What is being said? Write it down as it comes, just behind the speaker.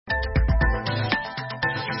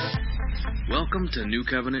Welcome to New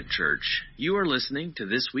Covenant Church. You are listening to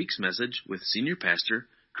this week's message with Senior Pastor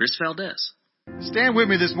Chris Valdez. Stand with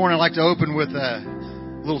me this morning. I'd like to open with a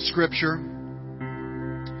little scripture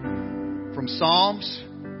from Psalms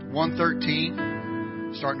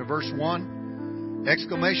 113, starting at verse 1.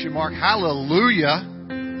 Exclamation mark, hallelujah.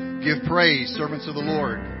 Give praise, servants of the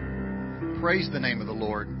Lord. Praise the name of the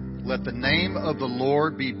Lord. Let the name of the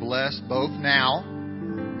Lord be blessed both now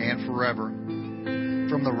and forever.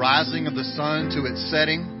 From the rising of the sun to its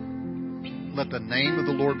setting, let the name of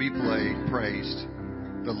the Lord be praised.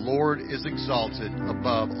 The Lord is exalted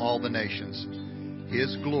above all the nations,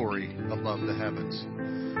 His glory above the heavens.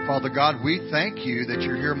 Father God, we thank you that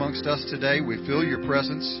you're here amongst us today. We feel your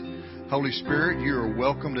presence. Holy Spirit, you are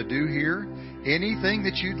welcome to do here anything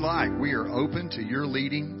that you'd like. We are open to your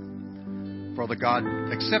leading. Father God,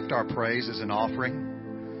 accept our praise as an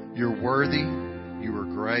offering. You're worthy. You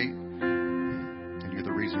are great. You're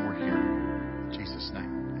the reason we're here. In Jesus' name.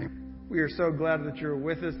 Amen. We are so glad that you're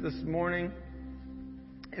with us this morning.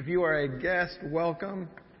 If you are a guest, welcome.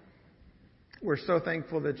 We're so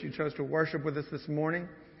thankful that you chose to worship with us this morning.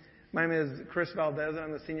 My name is Chris Valdez, and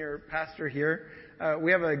I'm the senior pastor here. We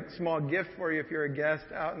have a small gift for you if you're a guest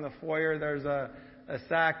out in the foyer. There's a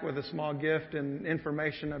sack with a small gift and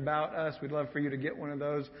information about us. We'd love for you to get one of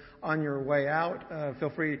those on your way out.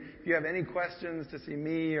 Feel free, if you have any questions, to see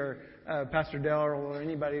me or Pastor Dale or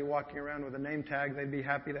anybody walking around with a name tag. They'd be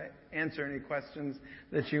happy to answer any questions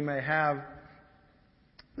that you may have.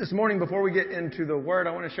 This morning, before we get into the Word,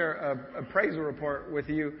 I want to share a praise report with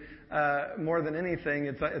you. More than anything,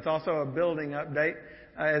 it's also a building update.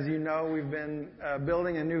 As you know, we've been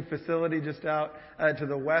building a new facility just out to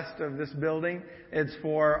the west of this building. It's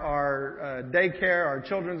for our daycare, our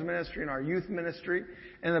children's ministry, and our youth ministry.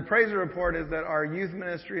 And the praise report is that our youth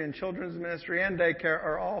ministry and children's ministry and daycare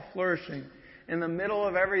are all flourishing. In the middle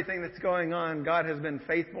of everything that's going on, God has been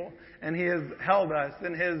faithful, and He has held us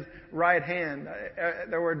in His right hand.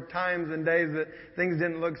 There were times and days that things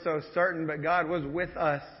didn't look so certain, but God was with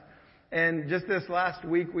us. And just this last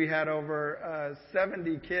week, we had over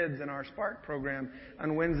 70 kids in our Spark program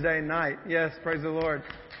on Wednesday night. Yes, praise the Lord.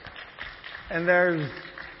 And there's,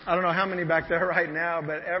 I don't know how many back there right now,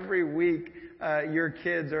 but every week, your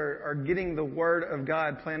kids are getting the Word of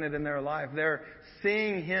God planted in their life. They're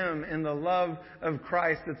seeing Him in the love of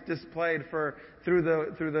Christ that's displayed through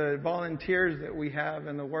the volunteers that we have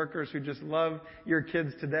and the workers who just love your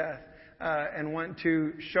kids to death and want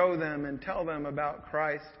to show them and tell them about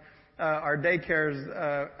Christ. Our daycare's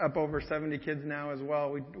up over 70 kids now as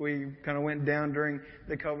well. We kind of went down during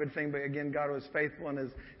the COVID thing, but again, God was faithful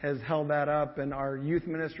and has held that up. And our youth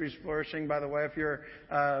ministry is flourishing. By the way, if you're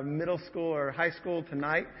middle school or high school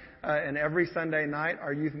tonight, and every Sunday night,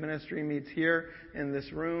 our youth ministry meets here in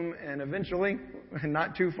this room, and eventually,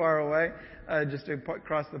 not too far away, just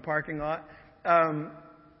across the parking lot.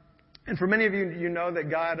 And for many of you, you know that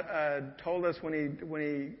God told us when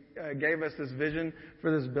He gave us this vision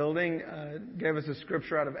for this building, gave us a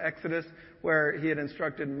scripture out of Exodus where He had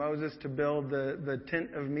instructed Moses to build the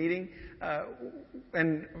tent of meeting.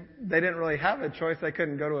 And they didn't really have a choice. They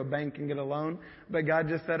couldn't go to a bank and get a loan. But God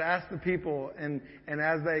just said, ask the people, and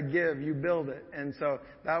as they give, you build it. And so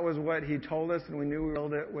that was what He told us, and we knew we would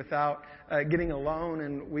build it without getting a loan.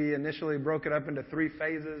 And we initially broke it up into 3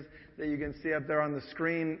 phases that you can see up there on the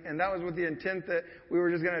screen. And that was with the intent that we were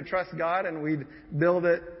just going to trust God and we'd build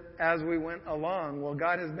it as we went along. Well,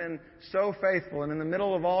 God has been so faithful. And in the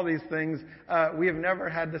middle of all these things, we have never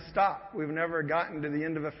had to stop. We've never gotten to the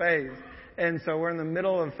end of a phase. And so we're in the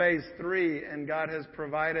middle of phase 3, and God has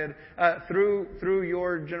provided through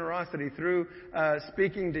your generosity, through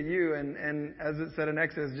speaking to you, and as it said in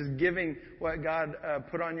Exodus, just giving what God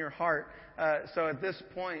put on your heart. So at this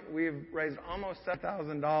point, we've raised almost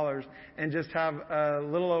 $7,000 and just have a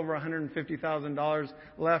little over $150,000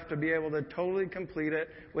 left to be able to totally complete it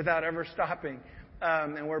without ever stopping.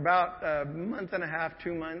 And we're about a month and a half,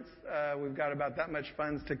 2 months. We've got about that much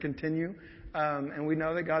funds to continue. And we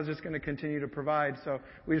know that God's just going to continue to provide. So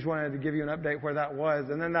we just wanted to give you an update where that was.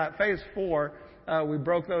 And then that phase 4, we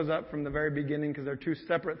broke those up from the very beginning because they're 2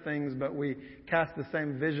 separate things, but we cast the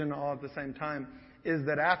same vision all at the same time. Is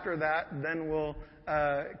that after that, then we'll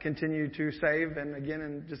continue to save. And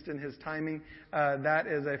again, just in His timing, that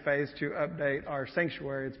is a phase to update our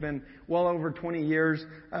sanctuary. It's been well over 20 years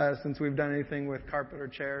since we've done anything with carpet or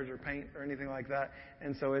chairs or paint or anything like that.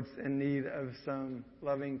 And so it's in need of some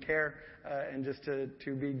loving care and just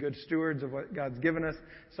to be good stewards of what God's given us.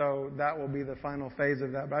 So that will be the final phase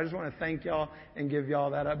of that. But I just want to thank y'all and give y'all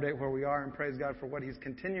that update where we are and praise God for what He's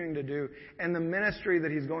continuing to do and the ministry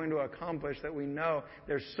that He's going to accomplish, that we know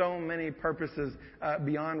there's so many purposes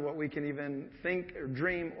beyond what we can even think or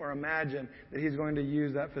dream or imagine, that He's going to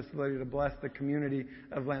use that facility to bless the community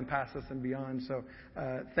of Lampasas and beyond. So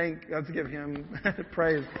let's give Him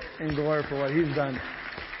praise and glory for what He's done.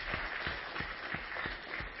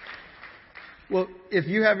 Well, if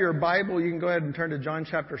you have your Bible, you can go ahead and turn to John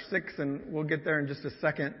chapter 6, and we'll get there in just a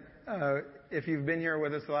second. If you've been here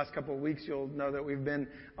with us the last couple of weeks, you'll know that we've been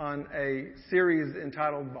on a series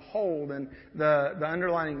entitled Behold, and the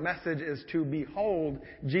underlying message is to behold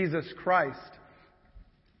Jesus Christ.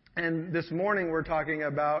 And this morning we're going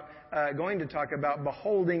to talk about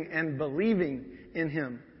beholding and believing in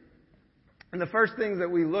Him. And the first things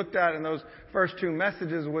that we looked at in those first two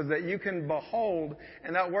messages was that you can behold,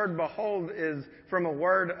 and that word behold is from a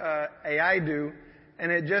word, aidu,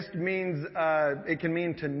 and it just means, it can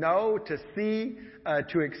mean to know, to see,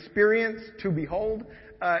 to experience, to behold.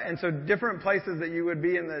 And so different places that you would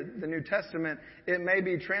be in the New Testament, it may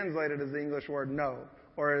be translated as the English word know,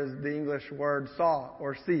 or as the English word saw,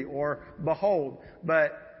 or see, or behold.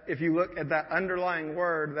 But if you look at that underlying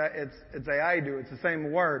word, that it's aidu, it's the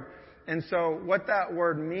same word. And so what that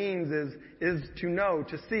word means is to know,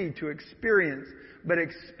 to see, to experience. But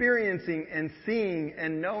experiencing and seeing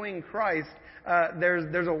and knowing Christ,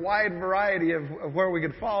 there's a wide variety of where we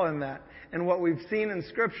could fall in that. And what we've seen in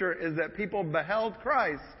Scripture is that people beheld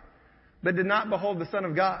Christ, but did not behold the Son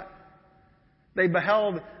of God. They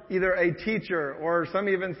beheld either a teacher, or some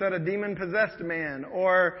even said a demon-possessed man,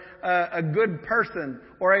 or a good person,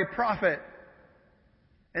 or a prophet.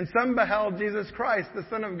 And some beheld Jesus Christ, the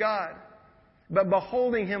Son of God. But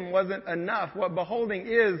beholding Him wasn't enough. What beholding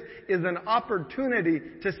is an opportunity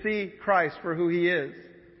to see Christ for who He is.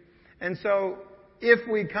 And so, if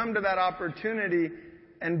we come to that opportunity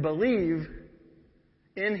and believe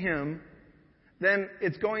in Him, then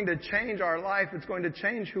it's going to change our life. It's going to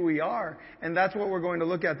change who we are. And that's what we're going to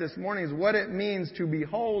look at this morning, is what it means to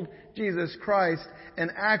behold Jesus Christ and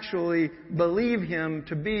actually believe Him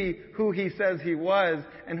to be who He says He was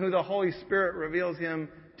and who the Holy Spirit reveals Him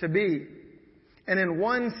to be. And in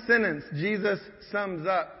one sentence, Jesus sums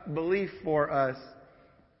up belief for us.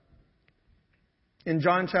 In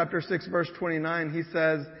John chapter 6, verse 29, He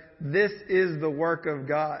says, "This is the work of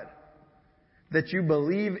God, that you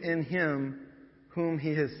believe in Him whom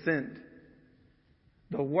He has sent."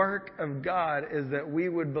 The work of God is that we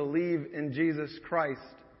would believe in Jesus Christ.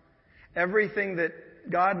 Everything that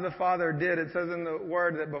God the Father did, it says in the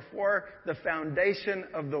Word that before the foundation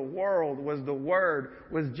of the world was the Word,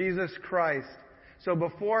 was Jesus Christ. So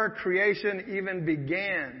before creation even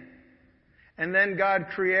began, and then God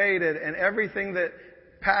created, and everything that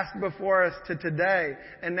passed before us to today,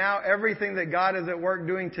 and now everything that God is at work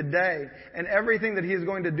doing today, and everything that He is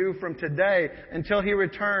going to do from today until He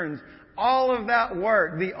returns, all of that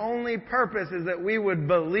work, the only purpose is that we would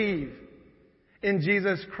believe in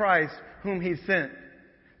Jesus Christ whom He sent,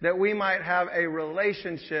 that we might have a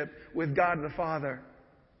relationship with God the Father,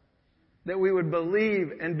 that we would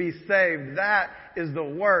believe and be saved. That is the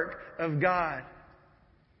work of God.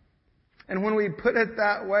 And when we put it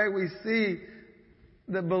that way, we see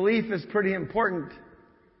that belief is pretty important.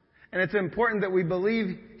 And it's important that we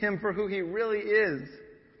believe Him for who He really is.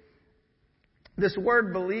 This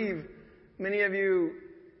word believe, many of you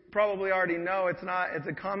probably already know it's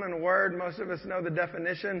a common word. Most of us know the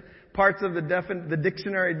definition. Parts of the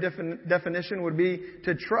dictionary definition would be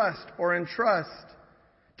to trust or entrust,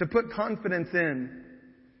 to put confidence in.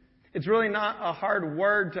 It's really not a hard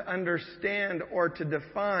word to understand or to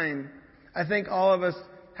define. I think all of us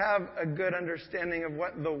have a good understanding of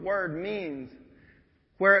what the word means.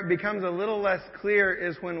 Where it becomes a little less clear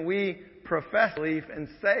is when we profess belief and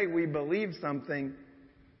say we believe something,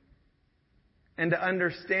 and to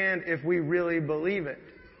understand if we really believe it.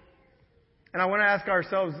 And I want to ask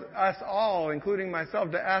ourselves, us all, including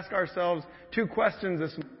myself, to ask ourselves two questions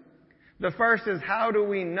this morning. The first is, how do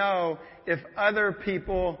we know if other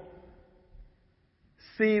people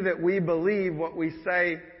see that we believe what we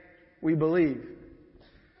say we believe?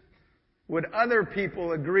 Would other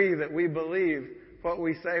people agree that we believe what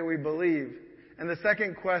we say we believe? And the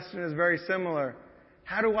second question is very similar.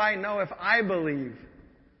 How do I know if I believe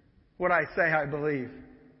what I say I believe?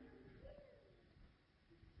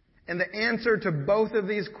 And the answer to both of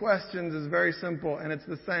these questions is very simple, and it's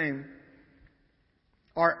the same.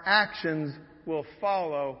 Our actions will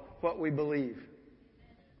follow what we believe.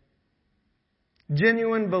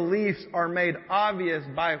 Genuine beliefs are made obvious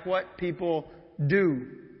by what people do.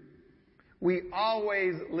 We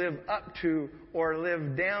always live up to or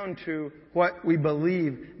live down to what we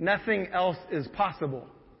believe. Nothing else is possible.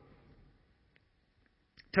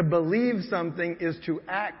 To believe something is to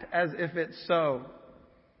act as if it's so.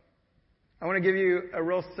 I want to give you a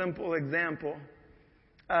real simple example.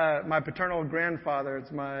 My paternal grandfather,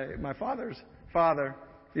 it's my father's father,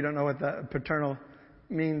 if you don't know what that paternal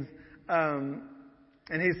means, and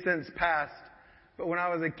he's since passed. But when I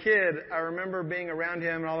was a kid, I remember being around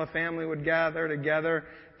him and all the family would gather together,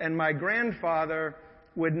 and my grandfather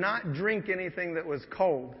would not drink anything that was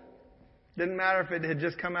cold. Didn't matter if it had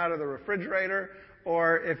just come out of the refrigerator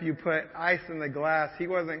or if you put ice in the glass, he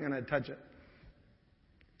wasn't going to touch it.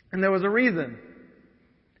 And there was a reason.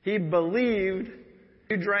 He believed if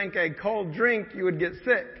you drank a cold drink, you would get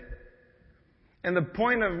sick. And the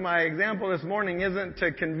point of my example this morning isn't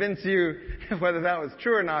to convince you whether that was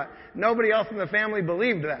true or not. Nobody else in the family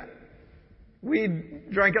believed that. We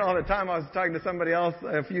drank it all the time. I was talking to somebody else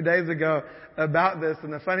a few days ago about this,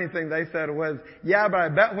 and the funny thing they said was, yeah, but I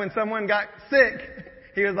bet when someone got sick,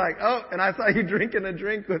 he was like, oh, and I saw you drinking a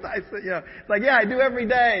drink with ice. It's like, yeah, I do every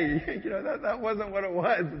day. That wasn't what it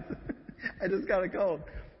was. I just got a cold.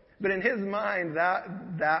 But in his mind,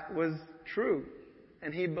 that was true.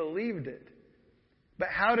 And he believed it. But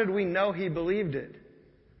how did we know he believed it?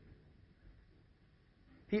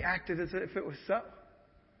 He acted as if it was so.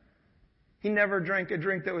 He never drank a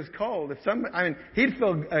drink that was cold. He'd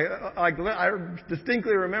feel like, I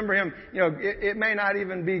distinctly remember him, it may not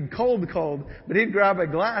even be cold, but he'd grab a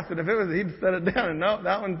glass, and if it was, he'd set it down, and no,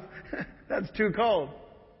 that's too cold.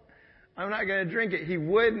 I'm not going to drink it. He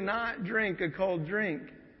would not drink a cold drink.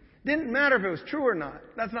 Didn't matter if it was true or not.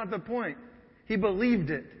 That's not the point. He believed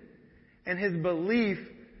it. And his belief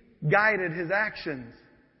guided his actions.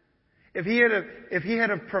 If he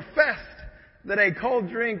had professed that a cold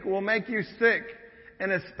drink will make you sick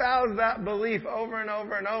and espoused that belief over and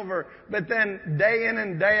over and over, but then day in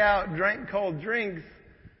and day out drank cold drinks,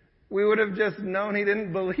 we would have just known he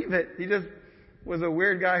didn't believe it. He just was a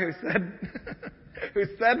weird guy who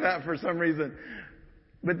said that for some reason,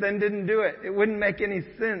 but then didn't do it. It wouldn't make any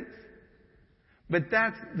sense. But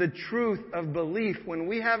that's the truth of belief. When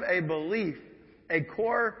we have a belief, a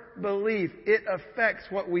core belief, it affects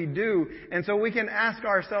what we do. And so we can ask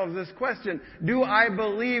ourselves this question: do I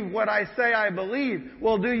believe what I say I believe?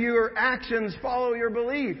 Well, do your actions follow your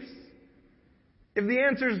beliefs? If the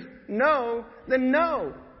answer is no, then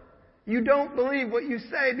no. You don't believe what you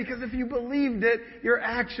say, because if you believed it, your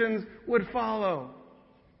actions would follow.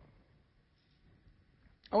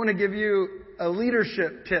 I want to give you a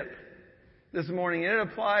leadership tip this morning. It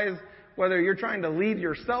applies whether you're trying to lead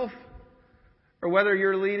yourself or whether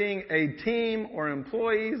you're leading a team or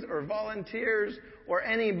employees or volunteers or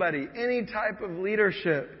anybody, any type of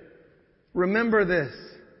leadership. Remember this: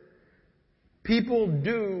 people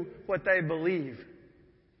do what they believe.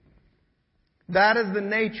 That is the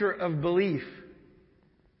nature of belief.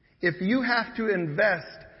 If you have to invest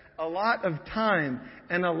a lot of time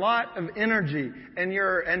and a lot of energy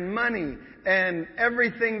and money and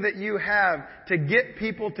everything that you have to get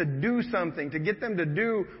people to do something, to get them to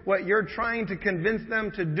do what you're trying to convince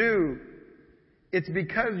them to do, it's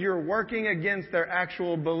because you're working against their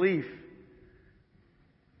actual belief.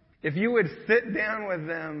 If you would sit down with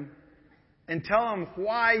them and tell them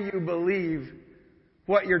why you believe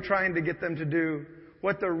what you're trying to get them to do,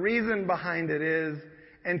 what the reason behind it is,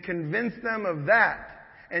 and convince them of that,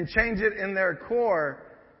 and change it in their core,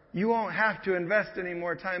 you won't have to invest any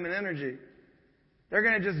more time and energy. They're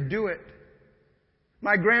going to just do it.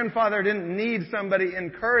 My grandfather didn't need somebody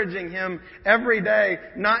encouraging him every day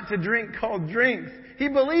not to drink cold drinks. He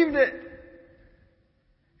believed it.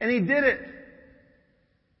 And he did it.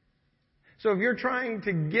 So if you're trying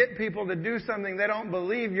to get people to do something they don't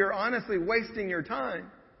believe, you're honestly wasting your time.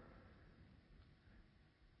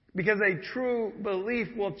 Because a true belief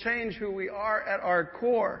will change who we are at our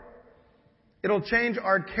core. It'll change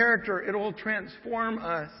our character. It will transform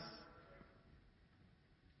us.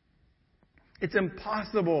 It's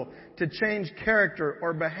impossible to change character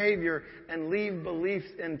or behavior and leave beliefs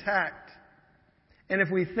intact. And if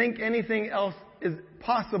we think anything else is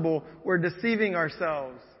possible, we're deceiving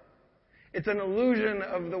ourselves. It's an illusion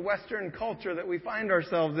of the Western culture that we find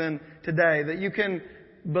ourselves in today, that you can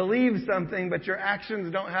believe something, but your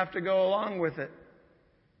actions don't have to go along with it.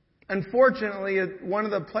 Unfortunately, one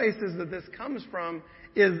of the places that this comes from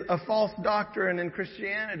is a false doctrine in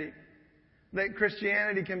Christianity. That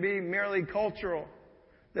Christianity can be merely cultural.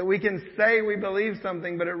 That we can say we believe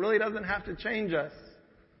something, but it really doesn't have to change us.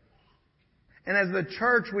 And as the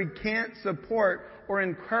church, we can't support or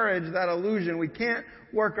encourage that illusion. We can't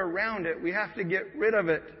work around it. We have to get rid of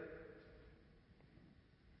it.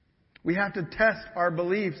 We have to test our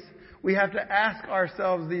beliefs. We have to ask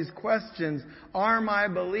ourselves these questions. Are my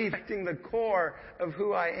beliefs affecting the core of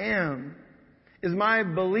who I am? Is my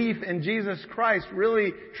belief in Jesus Christ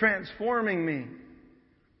really transforming me?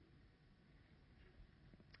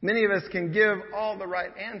 Many of us can give all the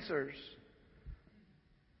right answers.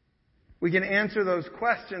 We can answer those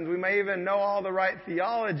questions. We may even know all the right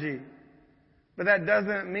theology. But that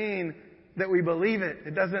doesn't mean that we believe it.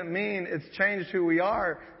 It doesn't mean it's changed who we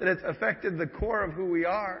are, that it's affected the core of who we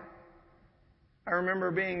are. I remember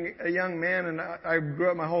being a young man, and I grew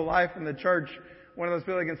up my whole life in the church. One of those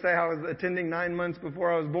people that can say I was attending 9 months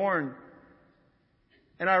before I was born.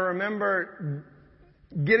 And I remember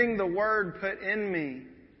getting the Word put in me.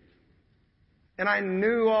 And I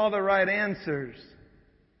knew all the right answers.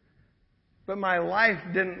 But my life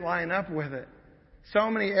didn't line up with it. So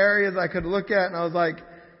many areas I could look at and I was like,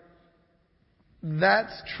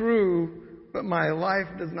 that's true, but my life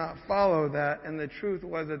does not follow that. And the truth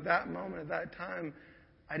was, at that moment, at that time,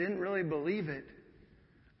 I didn't really believe it.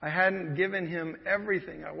 I hadn't given Him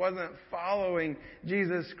everything. I wasn't following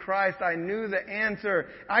Jesus Christ. I knew the answer.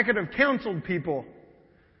 I could have counseled people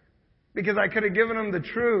because I could have given them the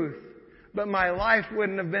truth, but my life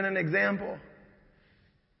wouldn't have been an example.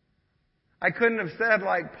 I couldn't have said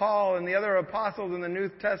like Paul and the other apostles in the New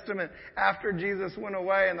Testament after Jesus went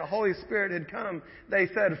away and the Holy Spirit had come. They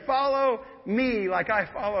said, follow me like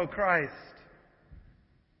I follow Christ.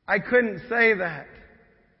 I couldn't say that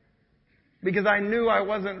because I knew I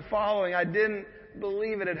wasn't following. I didn't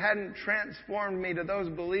believe it. It hadn't transformed me to those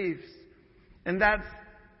beliefs. And that's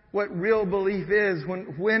what real belief is.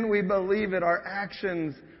 When we believe it, our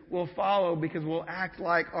actions will follow because we'll act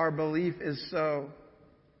like our belief is so.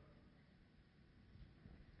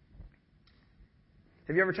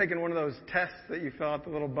 Have you ever taken one of those tests that you fill out the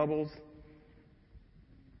little bubbles?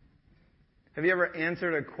 Have you ever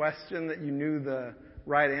answered a question that you knew the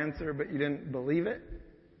right answer, but you didn't believe it?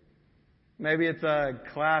 Maybe it's a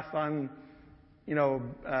class on,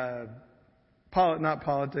 not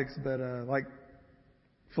politics, but like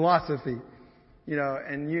philosophy.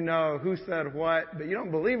 And you know who said what, but you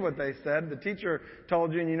don't believe what they said. The teacher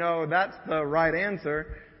told you, and you know that's the right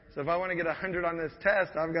answer. So if I want to get 100 on this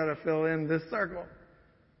test, I've got to fill in this circle.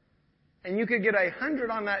 And you could get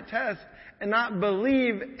 100 on that test and not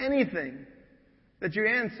believe anything that you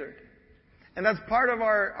answered. And that's part of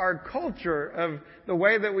our culture of the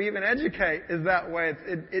way that we even educate is that way.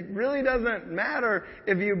 It really doesn't matter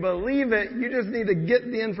if you believe it. You just need to get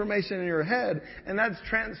the information in your head. And that's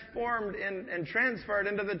transformed and transferred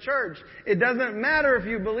into the church. It doesn't matter if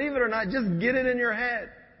you believe it or not. Just get it in your head.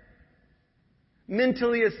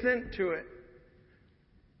 Mentally assent to it.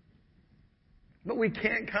 But we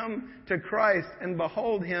can't come to Christ and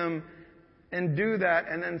behold Him and do that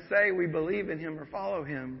and then say we believe in Him or follow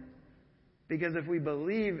Him. Because if we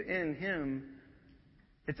believe in Him,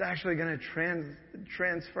 it's actually going to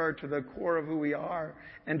transfer to the core of who we are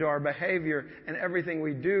and to our behavior and everything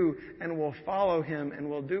we do, and we'll follow Him and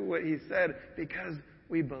we'll do what He said because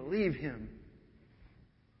we believe Him.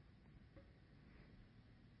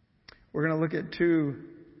 We're going to look at three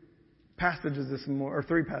passages.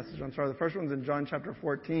 The first one's in John chapter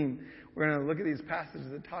 14. We're going to look at these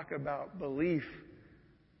passages that talk about belief.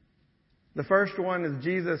 The first one is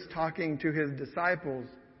Jesus talking to His disciples.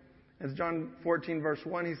 As John 14 verse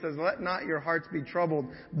 1, He says, "Let not your hearts be troubled.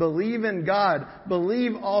 Believe in God.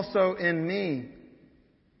 Believe also in me.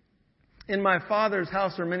 In my Father's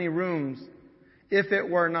house are many rooms. If it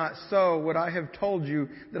were not so, would I have told you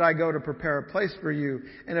that I go to prepare a place for you?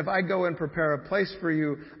 And if I go and prepare a place for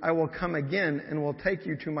you, I will come again and will take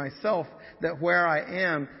you to myself, that where I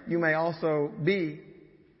am, you may also be.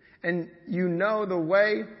 And you know the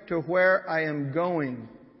way to where I am going."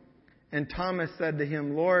 And Thomas said to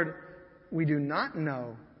Him, "Lord, we do not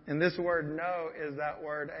know." And this word know is that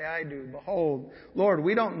word I do, behold. Lord,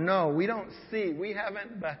 we don't know. We don't see. We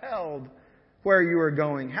haven't beheld where you are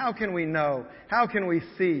going. How can we know? How can we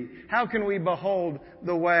see? How can we behold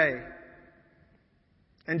the way?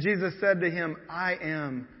 And Jesus said to him, "I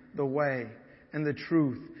am the way and the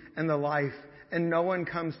truth and the life, and no one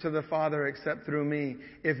comes to the Father except through me.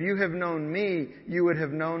 If you have known me, you would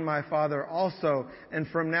have known my Father also. And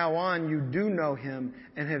from now on, you do know Him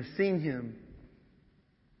and have seen Him."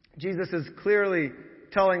 Jesus is clearly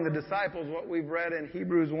telling the disciples what we've read in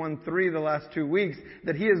Hebrews 1:3 the last 2 weeks,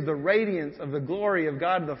 that He is the radiance of the glory of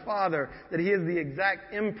God the Father, that He is the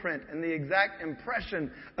exact imprint and the exact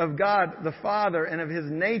impression of God the Father and of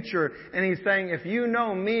His nature. And He's saying, if you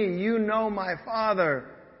know me, you know my Father.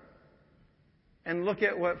 And look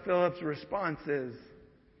at what Philip's response is.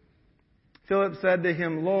 Philip said to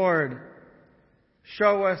Him, "Lord,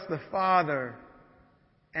 show us the Father,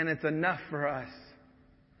 and it's enough for us."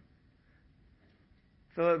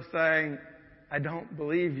 Philip's saying, "I don't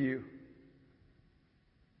believe you.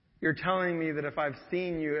 You're telling me that if I've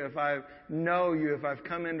seen you, if I know you, if I've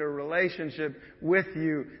come into a relationship with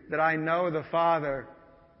you, that I know the Father,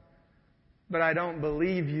 but I don't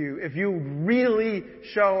believe you. If you really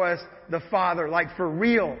show us the Father, like for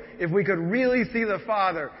real, if we could really see the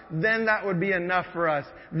Father, then that would be enough for us.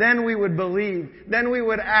 Then we would believe. Then we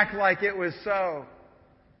would act like it was so.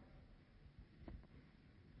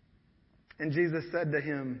 And Jesus said to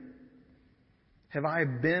him, have I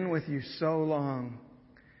been with you so long,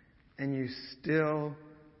 and you still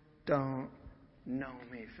don't know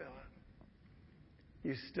me, Philip?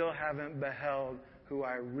 You still haven't beheld who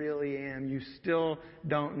I really am. You still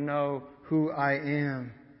don't know who I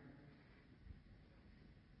am.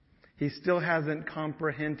 He still hasn't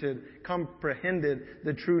comprehended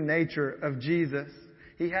the true nature of Jesus.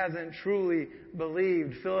 He hasn't truly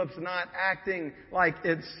believed. Philip's not acting like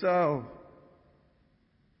it's so.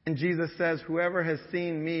 And Jesus says, whoever has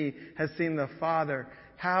seen me has seen the Father.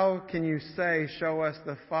 How can you say, show us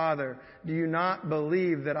the Father? Do you not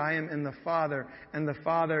believe that I am in the Father and the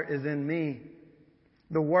Father is in me?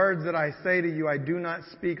 The words that I say to you, I do not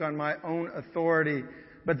speak on my own authority,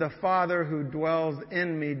 but the Father who dwells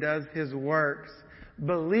in me does His works.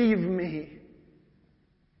 Believe me.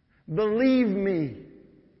 Believe me.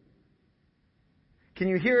 Can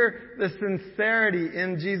you hear the sincerity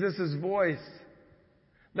in Jesus' voice?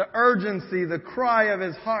 The urgency, the cry of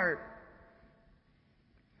His heart.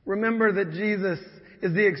 Remember that Jesus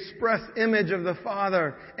is the express image of the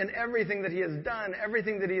Father, and everything that He has done,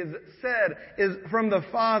 everything that He has said is from the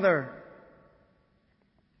Father.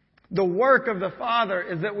 The work of the Father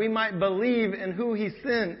is that we might believe in who He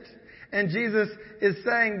sent. And Jesus is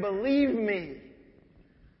saying, believe me.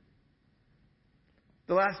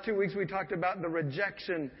 The last 2 weeks we talked about the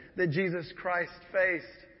rejection that Jesus Christ faced.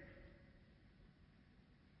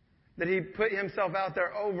 That He put Himself out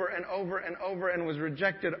there over and over and over and was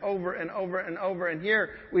rejected over and over and over. And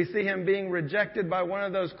here we see Him being rejected by one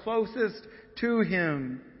of those closest to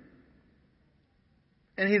Him.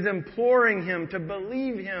 And He's imploring him to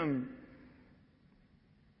believe Him.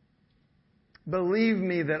 Believe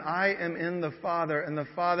me that I am in the Father and the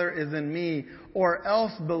Father is in me, or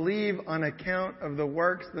else believe on account of the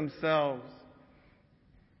works themselves.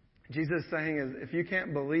 Jesus is saying is, if you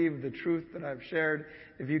can't believe the truth that I've shared,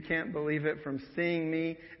 if you can't believe it from seeing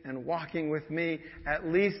me and walking with me, at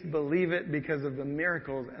least believe it because of the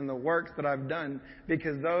miracles and the works that I've done,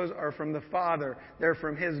 because those are from the Father. They're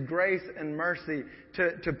from His grace and mercy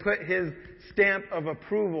to put His stamp of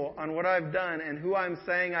approval on what I've done and who I'm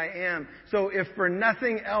saying I am. So if for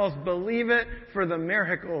nothing else, believe it for the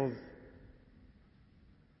miracles.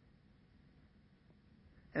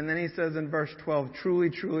 And then He says in verse 12, truly,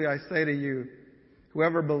 truly, I say to you,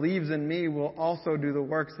 whoever believes in me will also do the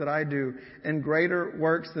works that I do, and greater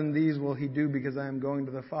works than these will he do because I am going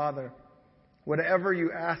to the Father. Whatever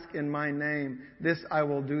you ask in my name, this I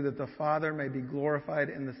will do that the Father may be glorified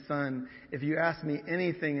in the Son. If you ask me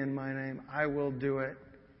anything in my name, I will do it.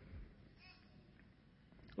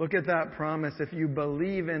 Look at that promise. If you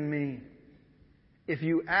believe in me, if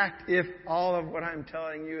you act if all of what I'm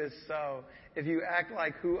telling you is so, if you act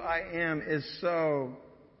like who I am is so,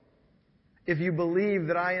 if you believe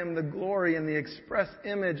that I am the glory and the express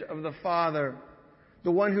image of the Father,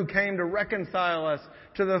 the one who came to reconcile us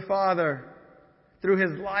to the Father through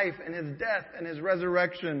His life and His death and His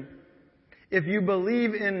resurrection, if you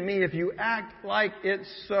believe in me, if you act like it's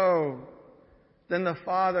so, then the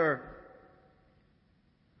Father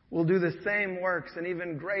will do the same works and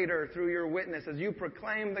even greater through your witness. As you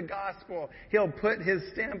proclaim the gospel, He'll put His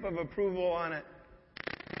stamp of approval on it.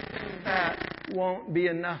 That won't be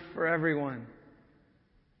enough for everyone.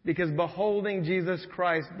 Because beholding Jesus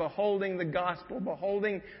Christ, beholding the gospel,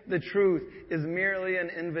 beholding the truth is merely an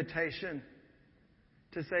invitation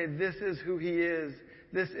to say this is who He is.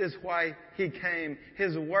 This is why He came.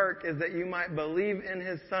 His work is that you might believe in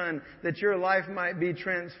His Son, that your life might be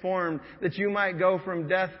transformed, that you might go from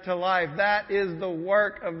death to life. That is the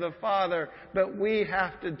work of the Father. But we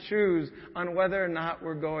have to choose on whether or not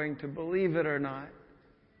we're going to believe it or not.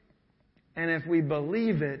 And if we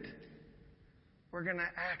believe it, we're going to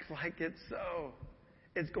act like it's so.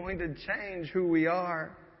 It's going to change who we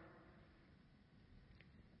are.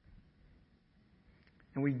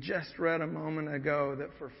 And we just read a moment ago that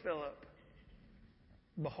for Philip,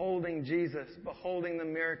 beholding Jesus, beholding the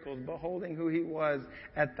miracles, beholding who He was,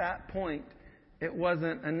 at that point, it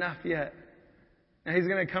wasn't enough yet. Now He's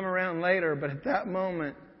going to come around later, but at that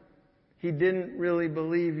moment, he didn't really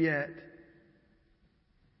believe yet.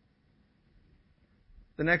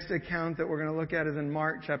 The next account that we're going to look at is in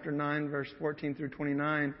Mark chapter 9, verse 14 through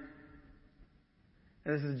 29.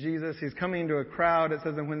 This is Jesus. He's coming to a crowd. It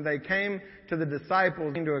says, and when they came to the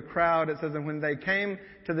disciples,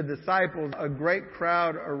 a great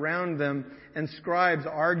crowd around them, and scribes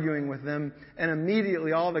arguing with them. And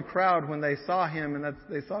immediately all the crowd, when they saw him, and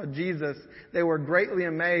they saw Jesus, they were greatly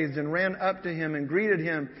amazed and ran up to him and greeted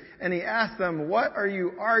him. And he asked them, what are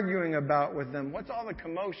you arguing about with them? What's all the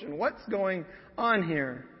commotion? What's going on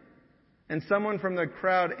here? And someone from the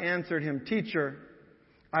crowd answered him, Teacher,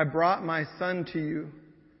 I brought my son to you,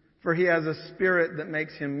 for he has a spirit that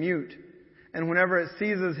makes him mute. And whenever it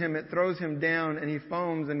seizes him, it throws him down, and he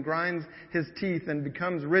foams and grinds his teeth and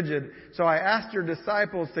becomes rigid. So I asked your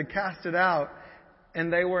disciples to cast it out,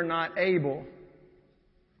 and they were not able.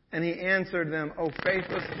 And he answered them, O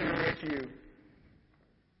faithless and weak you,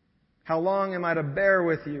 how long am I to bear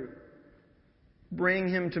with you? Bring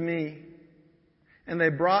him to me. And they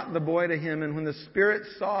brought the boy to him, and when the spirit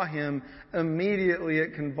saw him, immediately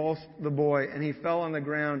it convulsed the boy, and he fell on the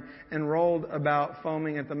ground and rolled about,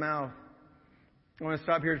 foaming at the mouth. I want to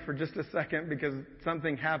stop here for just a second because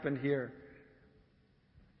something happened here.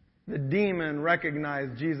 The demon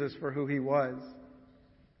recognized Jesus for who he was.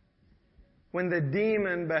 When the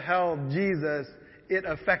demon beheld Jesus, it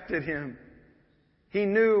affected him. He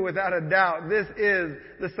knew without a doubt, this is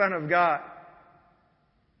the Son of God.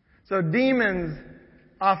 So demons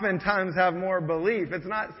oftentimes have more belief. It's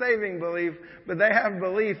not saving belief, but they have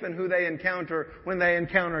belief in who they encounter when they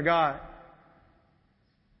encounter God.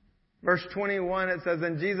 Verse 21, it says,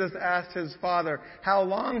 And Jesus asked his father, How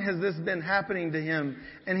long has this been happening to him?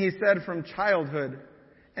 And he said, From childhood.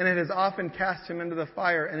 And it has often cast him into the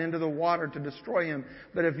fire and into the water to destroy him.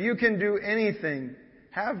 But if you can do anything,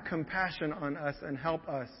 have compassion on us and help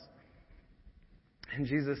us. And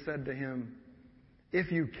Jesus said to him,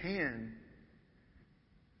 If you can.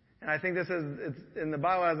 And I think it's in the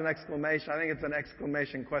Bible as an exclamation. I think it's an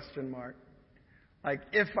exclamation question mark. Like,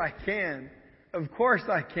 if I can. Of course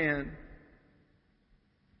I can.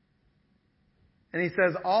 And he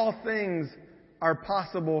says, all things are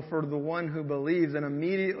possible for the one who believes. And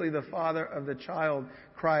immediately the father of the child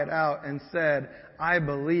cried out and said, I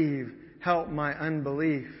believe, help my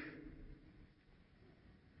unbelief.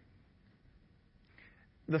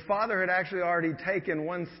 The father had actually already taken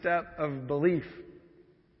one step of belief.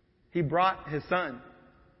 He brought his son.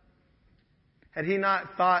 Had he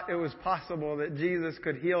not thought it was possible that Jesus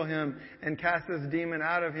could heal him and cast this demon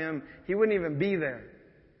out of him, he wouldn't even be there.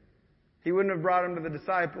 He wouldn't have brought him to the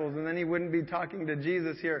disciples, and then he wouldn't be talking to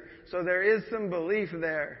Jesus here. So there is some belief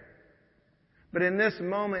there. But in this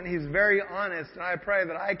moment, he's very honest, and I pray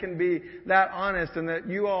that I can be that honest, and that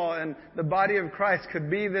you all and the body of Christ could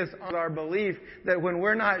be this on our belief, that when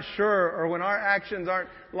we're not sure or when our actions aren't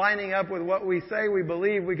lining up with what we say we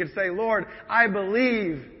believe, we could say, Lord, I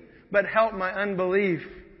believe, but help my unbelief.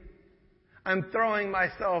 I'm throwing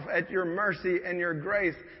myself at your mercy and your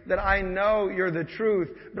grace, that I know you're the truth,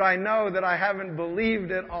 but I know that I haven't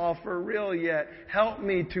believed it all for real yet. Help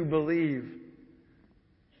me to believe.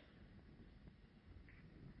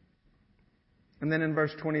 And then in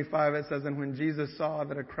verse 25 it says, And when Jesus saw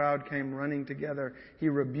that a crowd came running together, he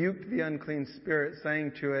rebuked the unclean spirit,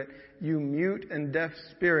 saying to it, You mute and deaf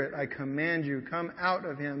spirit, I command you, come out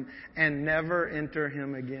of him and never enter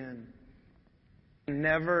him again.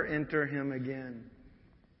 Never enter him again.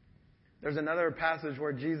 There's another passage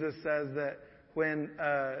where Jesus says that when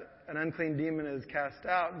an unclean demon is cast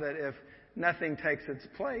out, that if nothing takes its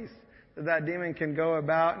place, that demon can go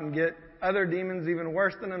about and get other demons even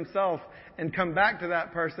worse than himself and come back to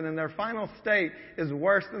that person, and their final state is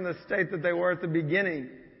worse than the state that they were at the beginning.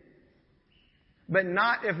 But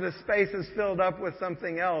not if the space is filled up with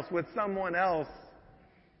something else, with someone else.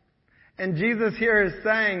 And Jesus here is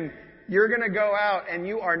saying, you're going to go out and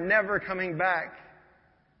you are never coming back.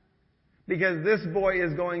 Because this boy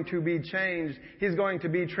is going to be changed. He's going to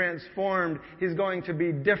be transformed. He's going to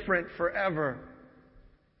be different forever.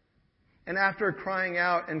 And after crying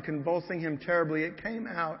out and convulsing him terribly, it came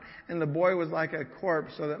out, and the boy was like a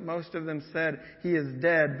corpse, so that most of them said, He is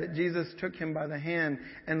dead. But Jesus took him by the hand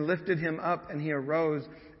and lifted him up, and he arose.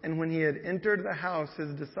 And when he had entered the house,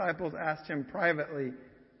 his disciples asked him privately,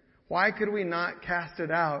 Why could we not cast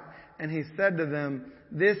it out? And he said to them,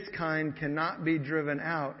 This kind cannot be driven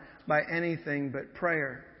out by anything but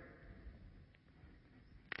prayer.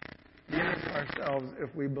 We ask ourselves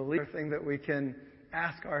if we believe. The thing that we can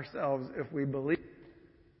ask ourselves if we believe.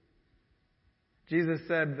 Jesus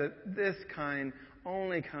said that this kind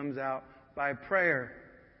only comes out by prayer.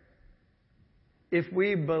 If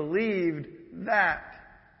we believed that,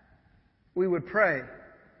 we would pray.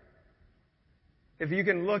 If you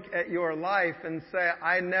can look at your life and say,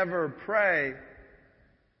 I never pray,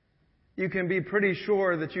 you can be pretty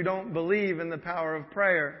sure that you don't believe in the power of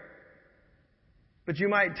prayer. But you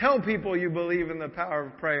might tell people you believe in the power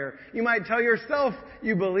of prayer. You might tell yourself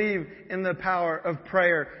you believe in the power of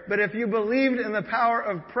prayer. But if you believed in the power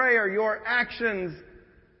of prayer, your actions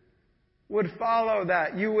would follow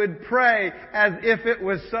that. You would pray as if it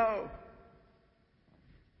was so.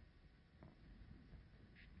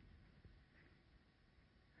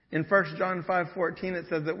 In 1 John 5:14 it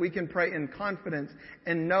says that we can pray in confidence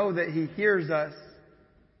and know that He hears us.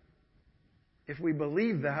 If we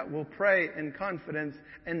believe that, we'll pray in confidence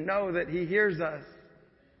and know that He hears us.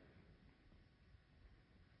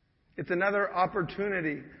 It's another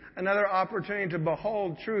opportunity to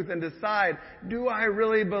behold truth and decide, do I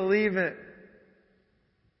really believe it?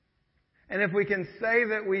 And if we can say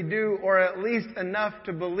that we do, or at least enough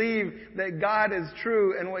to believe that God is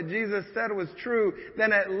true and what Jesus said was true,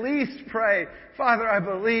 then at least pray, Father, I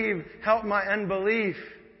believe, help my unbelief.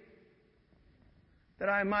 That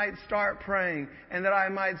I might start praying and that I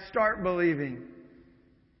might start believing.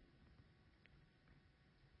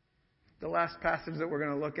 The last passage that we're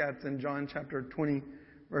going to look at is in John chapter 20,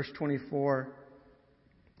 verse 24.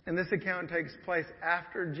 And this account takes place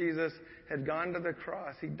after Jesus had gone to the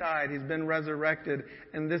cross. He died. He's been resurrected.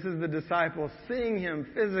 And this is the disciples seeing Him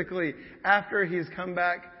physically after He's come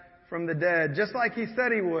back from the dead, just like He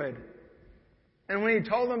said He would. And when He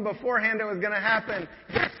told them beforehand it was going to happen,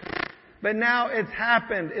 yes, but now it's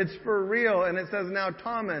happened. It's for real. And it says now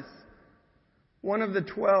Thomas, one of the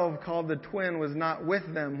 12 called the twin, was not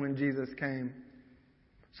with them when Jesus came.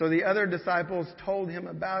 So the other disciples told Him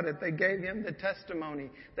about it. They gave Him the testimony.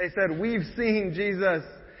 They said, we've seen Jesus.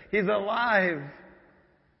 He's alive.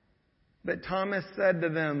 But Thomas said to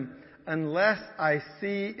them, unless I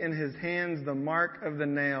see in His hands the mark of the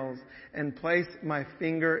nails, and place my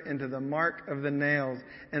finger into the mark of the nails,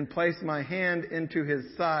 and place my hand into His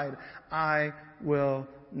side, I will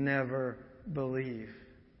never believe.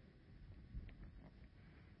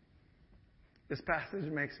 This passage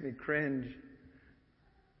makes me cringe.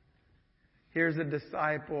 Here's a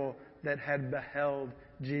disciple that had beheld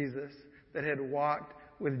Jesus, that had walked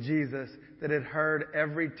with Jesus, that had heard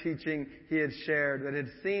every teaching He had shared, that had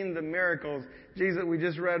seen the miracles. Jesus, we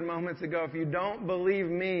just read moments ago, if you don't believe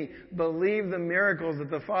me, believe the miracles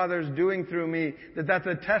that the Father's doing through me, that's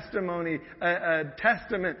a testimony, a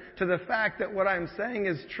testament to the fact that what I'm saying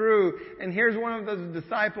is true. And here's one of those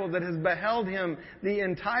disciples that has beheld Him the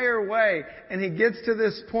entire way, and he gets to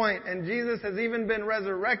this point, and Jesus has even been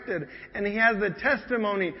resurrected, and he has the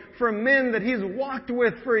testimony from men that he's walked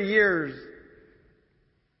with for years.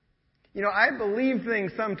 You know, I believe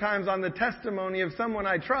things sometimes on the testimony of someone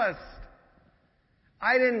I trust.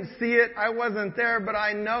 I didn't see it, I wasn't there, but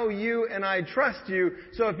I know you and I trust you.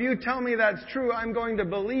 So if you tell me that's true, I'm going to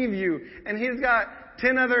believe you. And he's got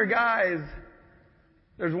 10 other guys.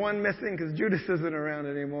 There's one missing because Judas isn't around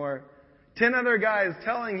anymore. 10 other guys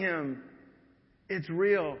telling him, it's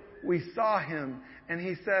real. We saw Him. And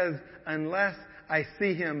he says, unless I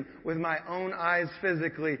see Him with my own eyes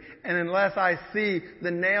physically, and unless I see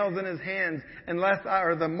the nails in His hands,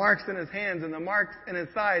 or the marks in His hands and the marks in His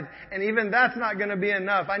sides, and even that's not going to be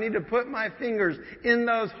enough. I need to put my fingers in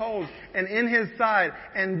those holes and in His side,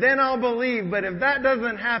 and then I'll believe. But if that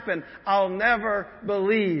doesn't happen, I'll never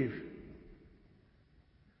believe.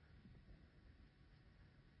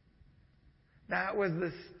 That was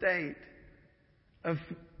the state of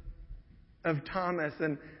Thomas,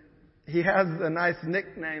 and he has a nice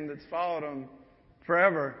nickname that's followed him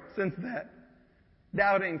forever since that.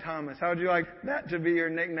 Doubting Thomas. How would you like that to be your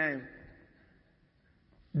nickname?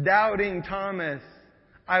 Doubting Thomas.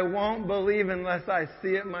 I won't believe unless I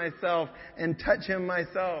see it myself and touch Him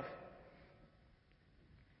myself.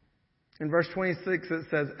 In verse 26 it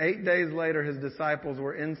says, 8 days later His disciples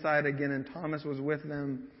were inside again and Thomas was with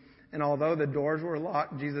them. And although the doors were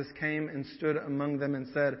locked, Jesus came and stood among them and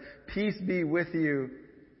said, peace be with you.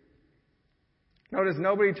 Notice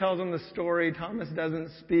nobody tells him the story. Thomas doesn't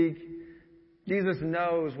speak. Jesus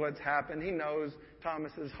knows what's happened. He knows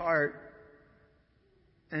Thomas's heart.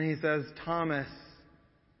 And He says, Thomas,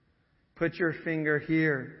 put your finger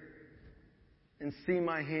here and see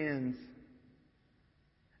my hands.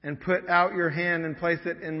 And put out your hand and place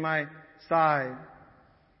it in my side.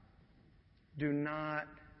 Do not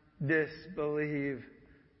disbelieve,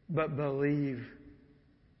 but believe.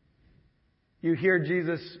 You hear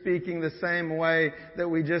Jesus speaking the same way that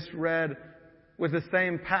we just read, with the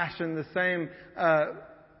same passion, the same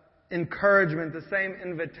encouragement, the same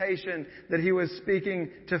invitation that He was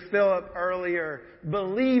speaking to Philip earlier.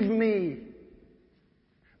 Believe me.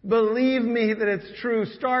 Believe me that it's true.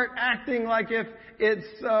 Start acting like if it's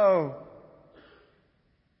so.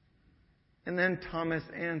 And then Thomas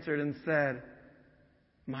answered and said,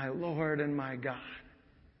 "My Lord and my God."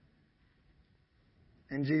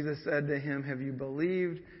 And Jesus said to him, "Have you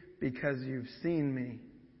believed because you've seen me?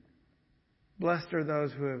 Blessed are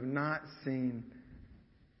those who have not seen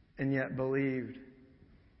and yet believed."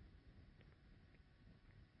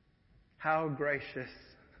 How gracious,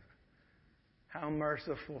 how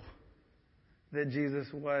merciful that Jesus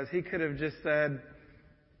was. He could have just said,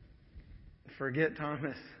 "Forget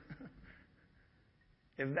Thomas."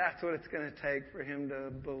 If that's what it's going to take for him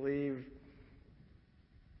to believe,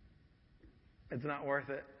 it's not worth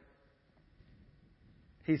it.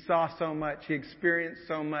 He saw so much. He experienced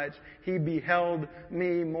so much. He beheld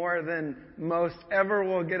me more than most ever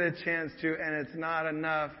will get a chance to, and it's not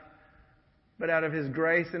enough. But out of His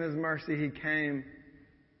grace and His mercy, He came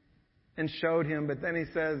and showed him. But then He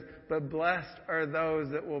says, "But blessed are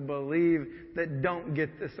those that will believe that don't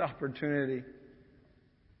get this opportunity."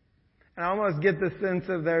 And I almost get the sense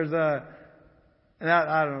of there's and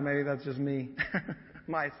I don't know, maybe that's just me,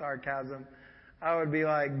 my sarcasm. I would be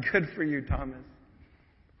like, "Good for you, Thomas."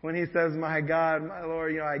 When he says, "My God, my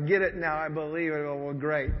Lord, I get it now, I believe." I go, "Well,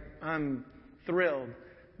 great. I'm thrilled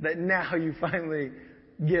that now you finally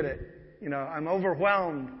get it." I'm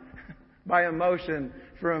overwhelmed by emotion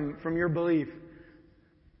from your belief.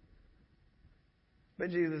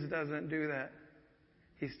 But Jesus doesn't do that.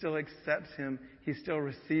 He still accepts him. He still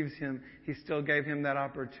receives him. He still gave him that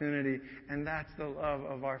opportunity. And that's the love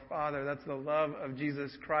of our Father. That's the love of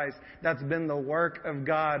Jesus Christ. That's been the work of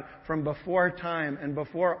God from before time and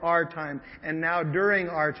before our time and now during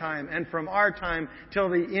our time. And from our time till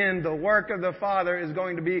the end, the work of the Father is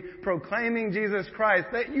going to be proclaiming Jesus Christ,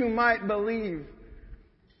 that you might believe.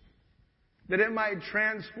 That it might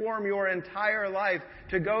transform your entire life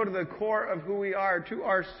to go to the core of who we are, to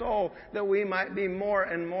our soul, that we might be more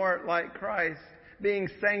and more like Christ, being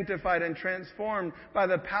sanctified and transformed by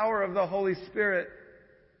the power of the Holy Spirit.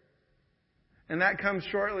 And that comes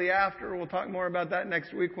shortly after. We'll talk more about that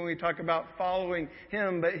next week when we talk about following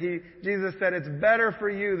Him. But Jesus said, "It's better for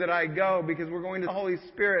you that I go, because we're going to the Holy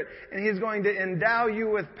Spirit, and He's going to endow you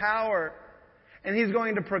with power. And He's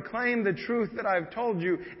going to proclaim the truth that I've told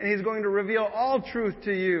you. And He's going to reveal all truth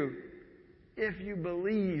to you. If you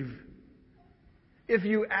believe. If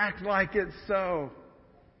you act like it's so.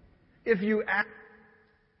 If you act."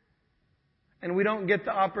 And we don't get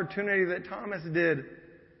the opportunity that Thomas did.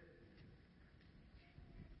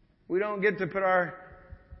 We don't get to put our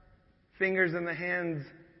fingers in the hands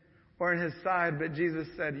or in His side. But Jesus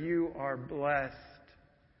said, "You are blessed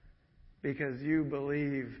because you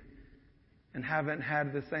believe." And haven't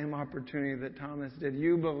had the same opportunity that Thomas did.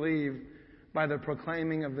 You believe by the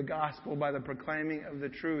proclaiming of the gospel, by the proclaiming of the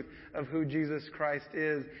truth of who Jesus Christ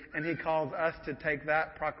is. And He calls us to take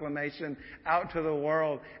that proclamation out to the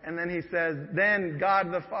world. And then He says, "Then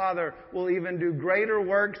God the Father will even do greater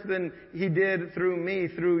works than He did through me,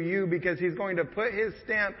 through you," because He's going to put His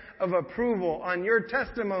stamp of approval on your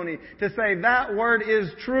testimony to say that word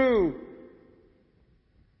is true.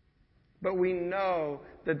 But we know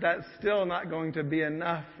that that's still not going to be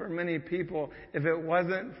enough for many people if it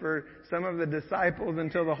wasn't for some of the disciples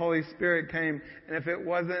until the Holy Spirit came. And if it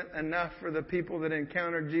wasn't enough for the people that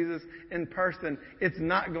encountered Jesus in person, it's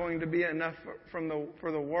not going to be enough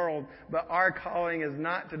for the world. But our calling is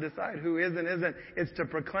not to decide who is and isn't. It's to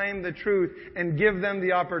proclaim the truth and give them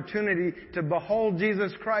the opportunity to behold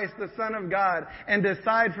Jesus Christ, the Son of God, and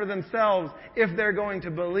decide for themselves if they're going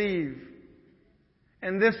to believe.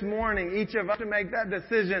 And this morning, each of us to make that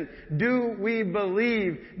decision. Do we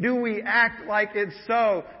believe? Do we act like it's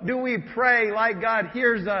so? Do we pray like God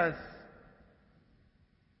hears us?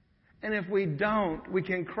 And if we don't, we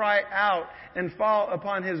can cry out and fall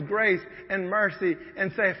upon His grace and mercy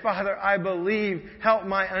and say, "Father, I believe. Help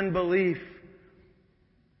my unbelief."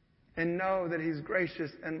 And know that He's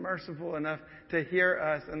gracious and merciful enough to hear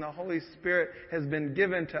us. And the Holy Spirit has been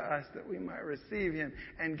given to us that we might receive Him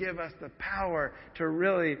and give us the power to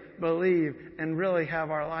really believe and really have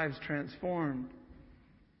our lives transformed.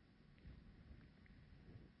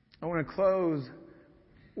 I want to close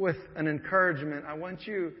with an encouragement. I want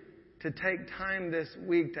you to take time this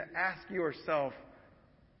week to ask yourself,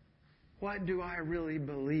 what do I really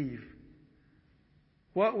believe?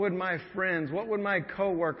 What would my friends, what would my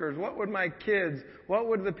coworkers, what would my kids, what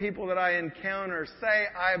would the people that I encounter say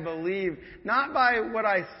I believe? Not by what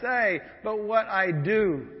I say, but what I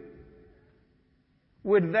do.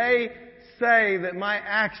 Would they say that my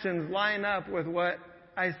actions line up with what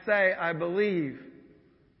I say I believe?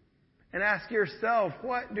 And ask yourself,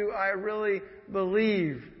 what do I really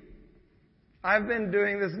believe? I've been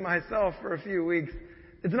doing this myself for a few weeks.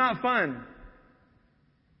 It's not fun.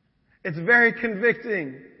 It's very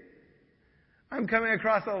convicting. I'm coming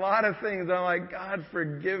across a lot of things. I'm like, God,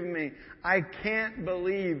 forgive me. I can't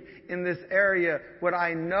believe in this area what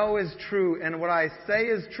I know is true and what I say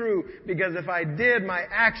is true, because if I did, my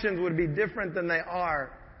actions would be different than they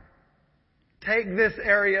are. Take this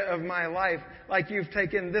area of my life like you've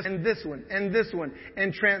taken this and this one and this one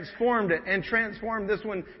and transformed it and transformed this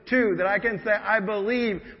one too, that I can say, I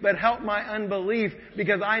believe, but help my unbelief,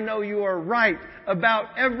 because I know you are right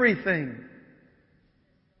about everything.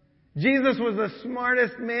 Jesus was the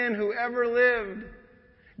smartest man who ever lived.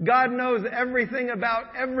 God knows everything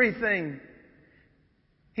about everything.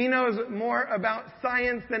 He knows more about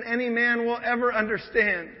science than any man will ever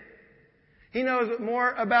understand. He knows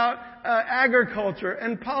more about agriculture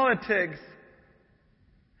and politics.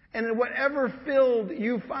 And in whatever field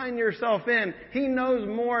you find yourself in, He knows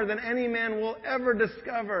more than any man will ever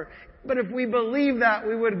discover. But if we believe that,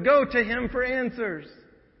 we would go to Him for answers.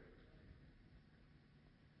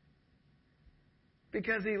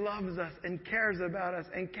 Because He loves us and cares about us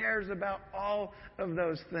and cares about all of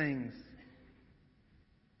those things.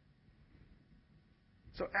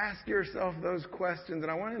 So ask yourself those questions,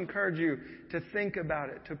 and I want to encourage you to think about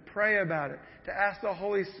it, to pray about it, to ask the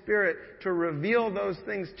Holy Spirit to reveal those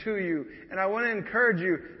things to you. And I want to encourage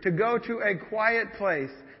you to go to a quiet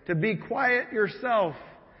place, to be quiet yourself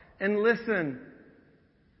and listen.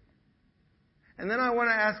 And then I want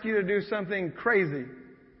to ask you to do something crazy,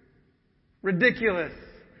 ridiculous,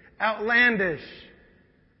 outlandish.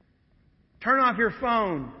 Turn off your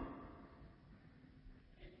phone.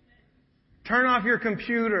 Turn off your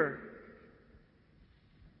computer.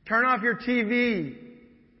 Turn off your TV.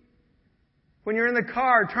 When you're in the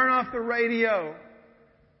car, turn off the radio.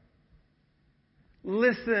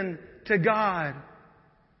 Listen to God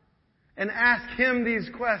and ask Him these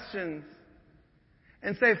questions.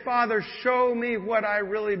 And say, Father, show me what I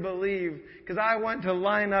really believe, because I want to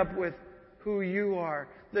line up with who You are,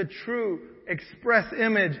 the true express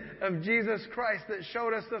image of Jesus Christ that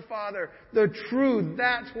showed us the Father. The truth,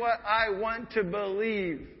 that's what I want to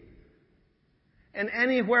believe. And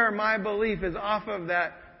anywhere my belief is off of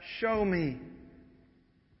that, show me.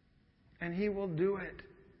 And He will do it.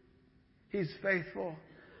 He's faithful.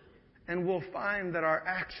 And we'll find that our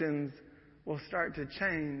actions will start to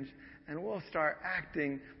change, and we'll start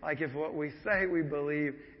acting like if what we say we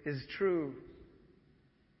believe is true.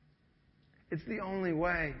 It's the only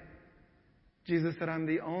way. Jesus said, I'm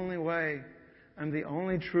the only way. I'm the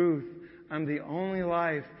only truth. I'm the only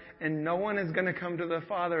life. And no one is going to come to the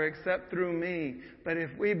Father except through me. But if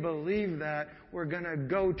we believe that, we're going to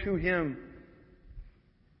go to Him.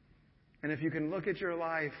 And if you can look at your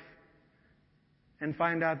life and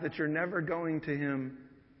find out that you're never going to Him,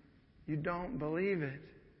 you don't believe it.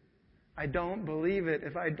 I don't believe it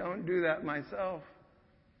if I don't do that myself.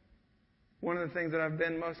 One of the things that I've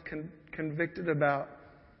been most convicted about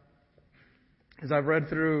is I've read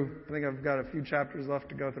through, I think I've got a few chapters left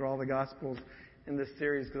to go through all the Gospels in this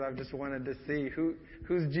series, because I've just wanted to see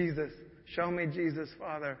who's Jesus. Show me Jesus,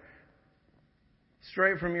 Father,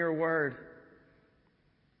 straight from Your Word.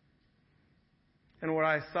 And what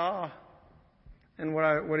I saw, and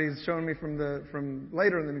what He's shown me from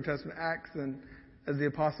later in the New Testament, Acts, and as the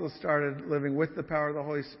apostles started living with the power of the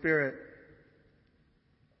Holy Spirit,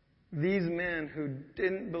 these men who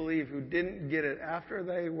didn't believe, who didn't get it, after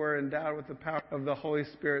they were endowed with the power of the Holy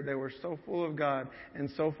Spirit, they were so full of God and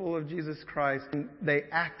so full of Jesus Christ, and they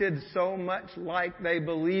acted so much like they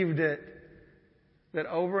believed it, that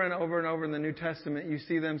over and over and over in the New Testament you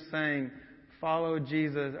see them saying, follow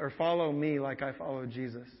Jesus, or follow me like I follow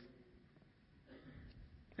Jesus.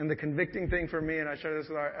 And the convicting thing for me, and I share this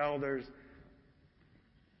with our elders,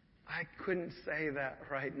 I couldn't say that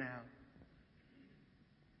right now.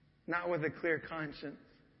 Not with a clear conscience.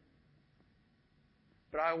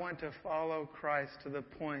 But I want to follow Christ to the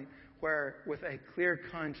point where, with a clear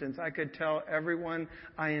conscience, I could tell everyone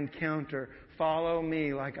I encounter, follow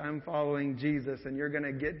me like I'm following Jesus, and you're going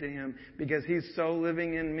to get to Him, because He's so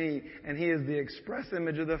living in me, and He is the express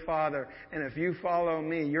image of the Father. And if you follow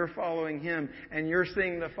me, you're following Him, and you're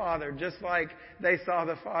seeing the Father just like they saw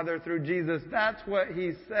the Father through Jesus. That's what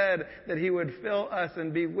He said, that He would fill us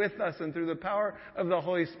and be with us, and through the power of the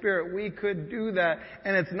Holy Spirit, we could do that.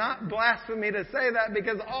 And it's not blasphemy to say that,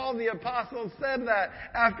 because all the apostles said that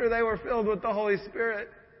after they were filled with the Holy Spirit.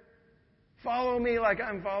 Follow me like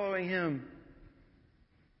I'm following Him.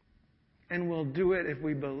 And we'll do it if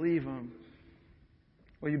we believe Him.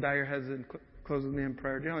 Will you bow your heads and close with me in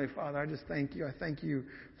prayer? Dear Heavenly Father, I just thank You. I thank You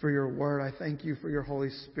for Your Word. I thank You for Your Holy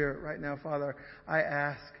Spirit. Right now, Father, I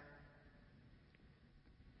ask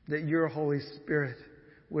that Your Holy Spirit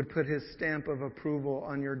would put His stamp of approval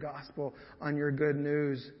on your gospel, on your good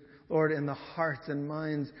news. Lord, in the hearts and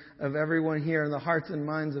minds of everyone here, in the hearts and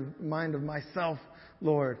mind of myself,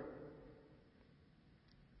 Lord,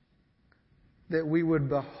 that we would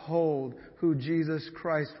behold who Jesus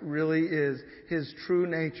Christ really is, His true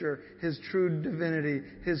nature, His true divinity,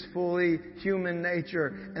 His fully human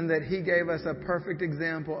nature, and that He gave us a perfect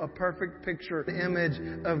example, a perfect picture, the image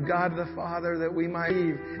of God the Father that we might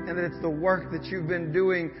believe, and that it's the work that You've been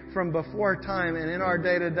doing from before time and in our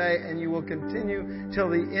day-to-day, and You will continue till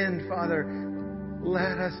the end, Father.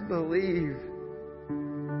 Let us believe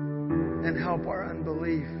and help our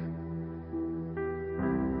unbelief.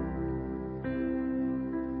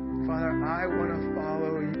 Father, I want to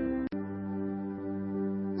follow You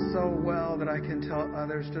so well that I can tell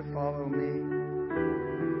others to follow me.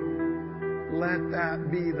 Let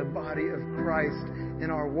that be the body of Christ in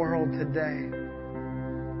our world today.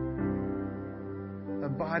 A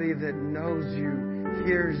body that knows You,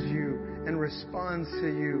 hears You, and responds to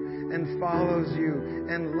You, and follows You,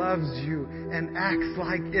 and loves You, and acts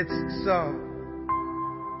like it's so.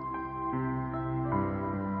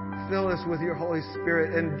 Fill us with Your Holy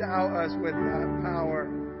Spirit. Endow us with that power.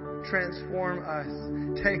 Transform us.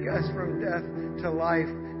 Take us from death to life.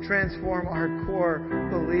 Transform our core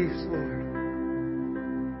beliefs, Lord.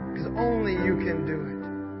 Because only You can do it.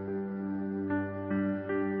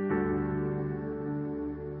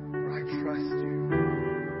 For I trust You.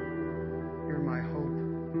 You're my hope.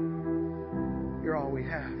 You're all we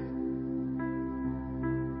have.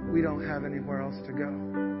 We don't have anywhere else to go.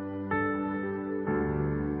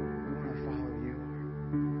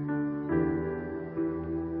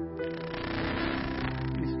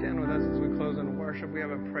 We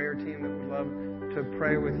have a prayer team that would love to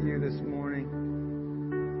pray with you this morning.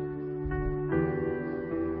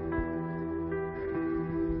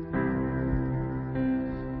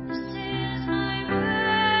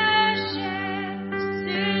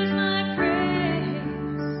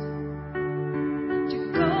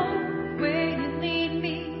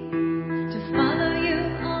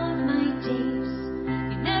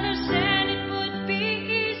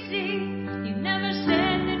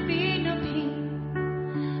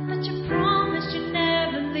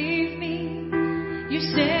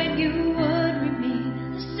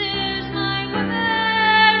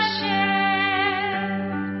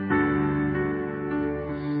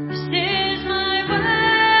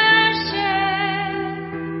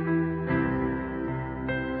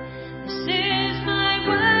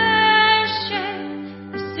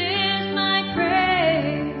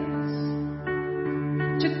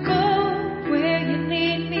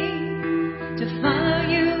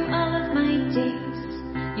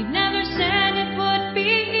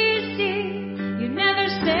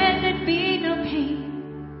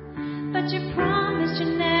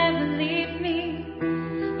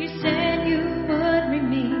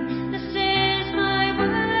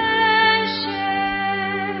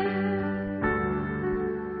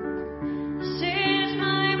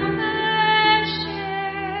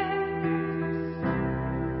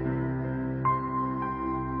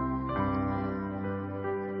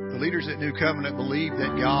 At New Covenant believe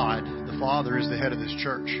that God, the Father, is the head of this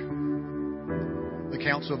church. The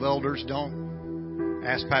Council of Elders don't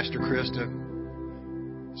ask Pastor Chris to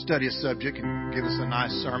study a subject and give us a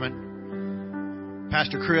nice sermon.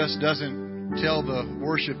 Pastor Chris doesn't tell the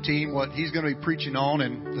worship team what he's going to be preaching on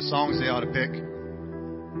and the songs they ought to pick.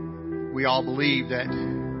 We all believe that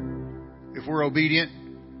if we're obedient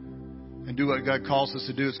and do what God calls us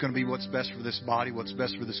to do, it's going to be what's best for this body, what's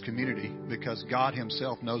best for this community, because God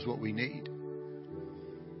Himself knows what we need.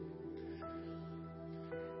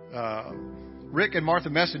 Rick and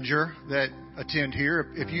Martha Messenger that attend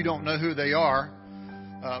here, if you don't know who they are,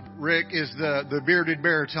 Rick is the bearded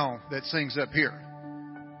baritone that sings up here.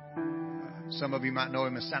 Some of you might know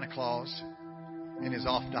him as Santa Claus in his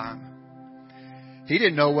off time. He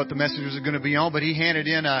didn't know what the message was going to be on, but he handed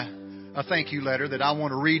in a thank you letter that I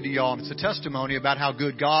want to read to y'all. And it's a testimony about how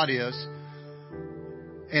good God is.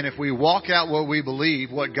 And if we walk out what we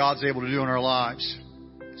believe, what God's able to do in our lives.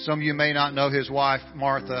 Some of you may not know his wife,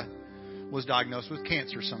 Martha, was diagnosed with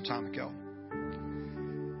cancer some time ago.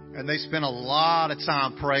 And they spent a lot of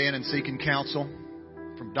time praying and seeking counsel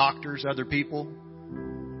from doctors, other people,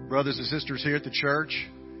 brothers and sisters here at the church.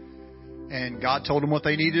 And God told them what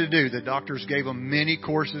they needed to do. The doctors gave them many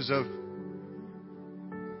courses of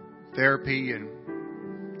therapy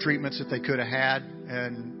and treatments that they could have had,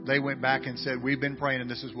 and they went back and said, we've been praying and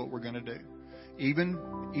this is what we're going to do.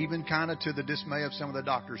 Even kind of to the dismay of some of the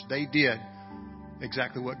doctors, they did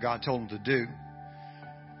exactly what God told them to do.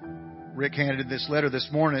 Rick handed this letter this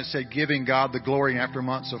morning. It said, giving God the glory after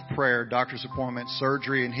months of prayer, doctor's appointments,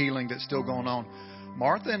 surgery, and healing that's still going on.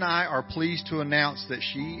 Martha and I are pleased to announce that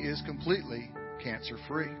she is completely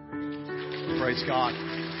cancer-free. Praise God.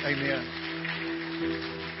 Amen.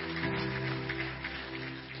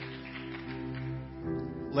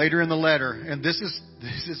 Later in the letter, and this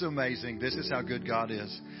is amazing. This is how good God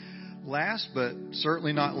is. Last but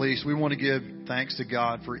certainly not least, we want to give thanks to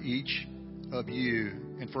God for each of you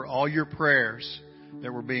and for all your prayers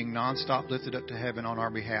that were being nonstop lifted up to heaven on our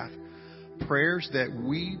behalf. Prayers that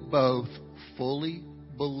we both fully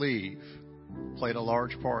believe played a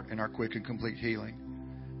large part in our quick and complete healing,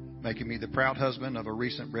 making me the proud husband of a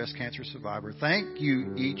recent breast cancer survivor. Thank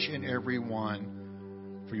you, each and every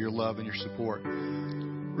one, for your love and your support.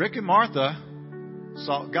 Rick and Martha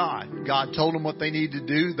sought God. God told them what they needed to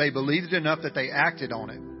do. They believed it enough that they acted on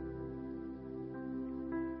it.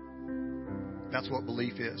 That's what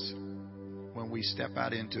belief is, when we step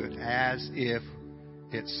out into it as if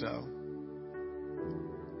it's so.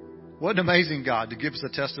 What an amazing God to give us a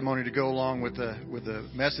testimony to go along with the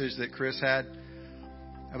message that Chris had.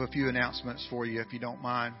 I have a few announcements for you, if you don't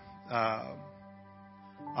mind.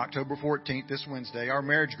 October 14th, this Wednesday, our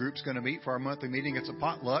marriage group's going to meet for our monthly meeting. It's a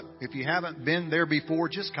potluck. If you haven't been there before,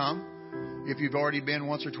 just come. If you've already been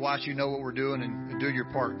once or twice, you know what we're doing, and do your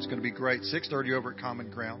part. It's going to be great. 6:30 over at Common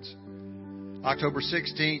Grounds. October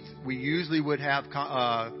 16th, we usually would have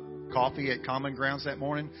coffee at Common Grounds that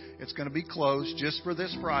morning. It's going to be closed just for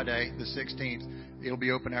this Friday, the 16th. It'll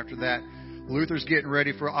be open after that. Luther's getting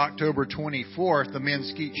ready for October 24th, the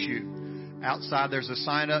men's skeet shoot. Outside, there's a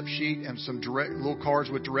sign-up sheet and some little cards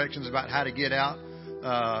with directions about how to get out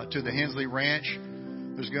to the Hensley Ranch.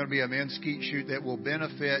 There's going to be a men's skeet shoot that will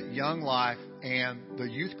benefit Young Life and the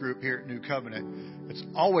youth group here at New Covenant. It's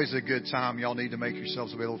always a good time. Y'all need to make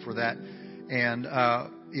yourselves available for that. And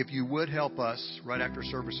if you would help us, right after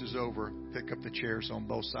service is over, pick up the chairs on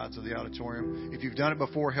both sides of the auditorium. If you've done it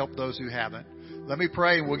before, help those who haven't. Let me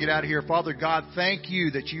pray and we'll get out of here. Father God, thank you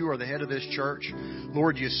that you are the head of this church.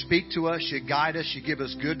 Lord, you speak to us, you guide us, you give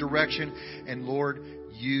us good direction. And Lord,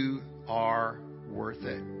 you are worth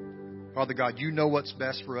it. Father God, you know what's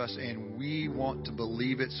best for us, and we want to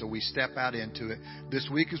believe it, so we step out into it. This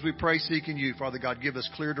week as we pray seeking you, Father God, give us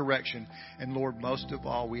clear direction. And Lord, most of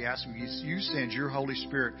all, we ask you send your Holy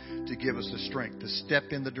Spirit to give us the strength to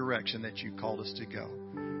step in the direction that you called us to go.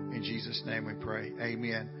 In Jesus' name we pray.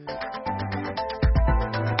 Amen.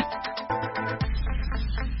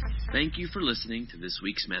 Thank you for listening to this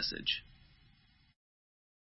week's message.